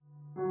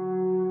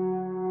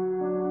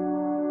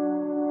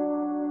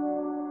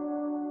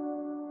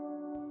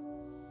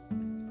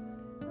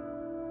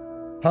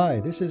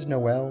Hi, this is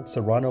Noel,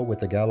 Serrano with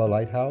the Gala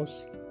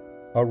Lighthouse.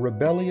 A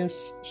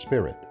rebellious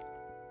spirit.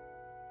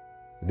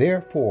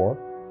 Therefore,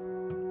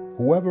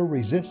 whoever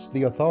resists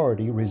the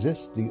authority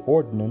resists the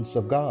ordinance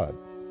of God,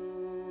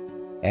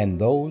 and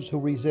those who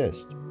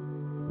resist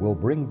will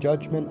bring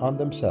judgment on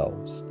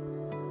themselves.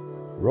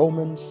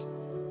 Romans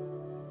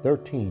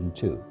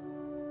 13:2.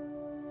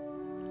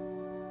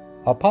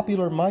 A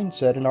popular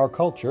mindset in our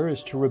culture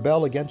is to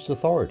rebel against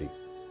authority.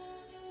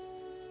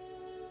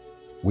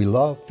 We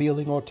love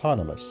feeling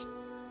autonomous,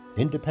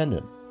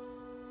 independent,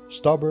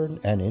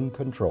 stubborn, and in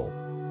control.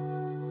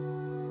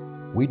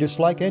 We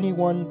dislike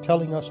anyone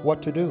telling us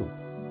what to do.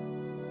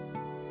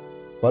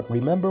 But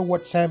remember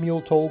what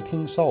Samuel told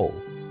King Saul: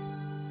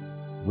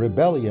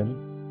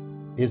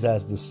 rebellion is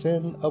as the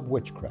sin of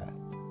witchcraft.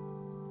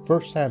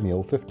 1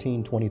 Samuel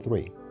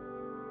 15:23.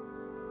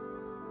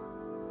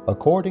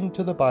 According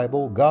to the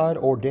Bible, God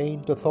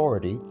ordained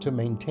authority to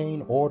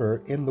maintain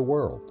order in the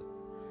world,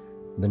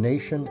 the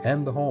nation,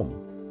 and the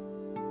home.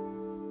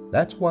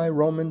 That's why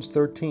Romans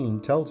 13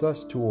 tells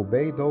us to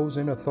obey those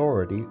in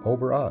authority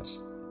over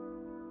us.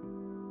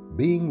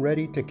 Being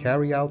ready to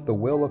carry out the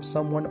will of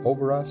someone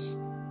over us,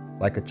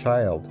 like a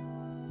child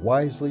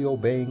wisely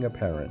obeying a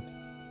parent.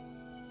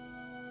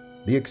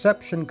 The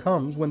exception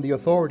comes when the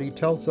authority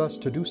tells us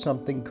to do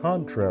something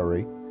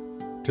contrary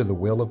to the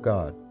will of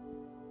God.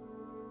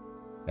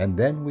 And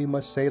then we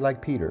must say like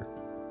Peter,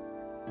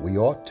 we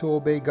ought to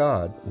obey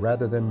God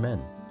rather than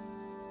men.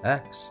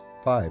 Acts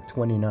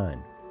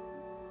 5:29.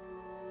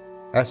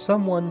 As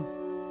someone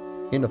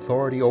in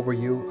authority over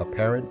you, a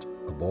parent,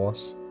 a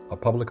boss, a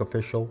public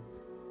official,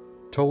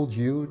 told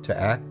you to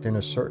act in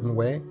a certain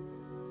way,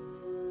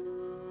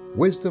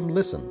 wisdom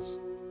listens,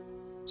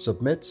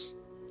 submits,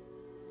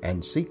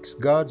 and seeks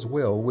God's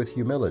will with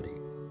humility.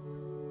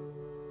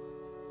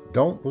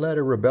 Don't let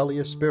a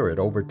rebellious spirit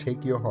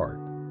overtake your heart.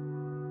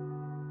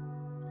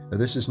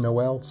 This is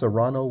Noel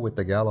Serrano with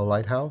the Gala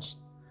Lighthouse.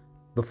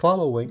 The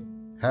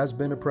following has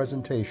been a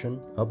presentation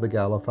of the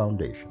Gala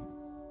Foundation.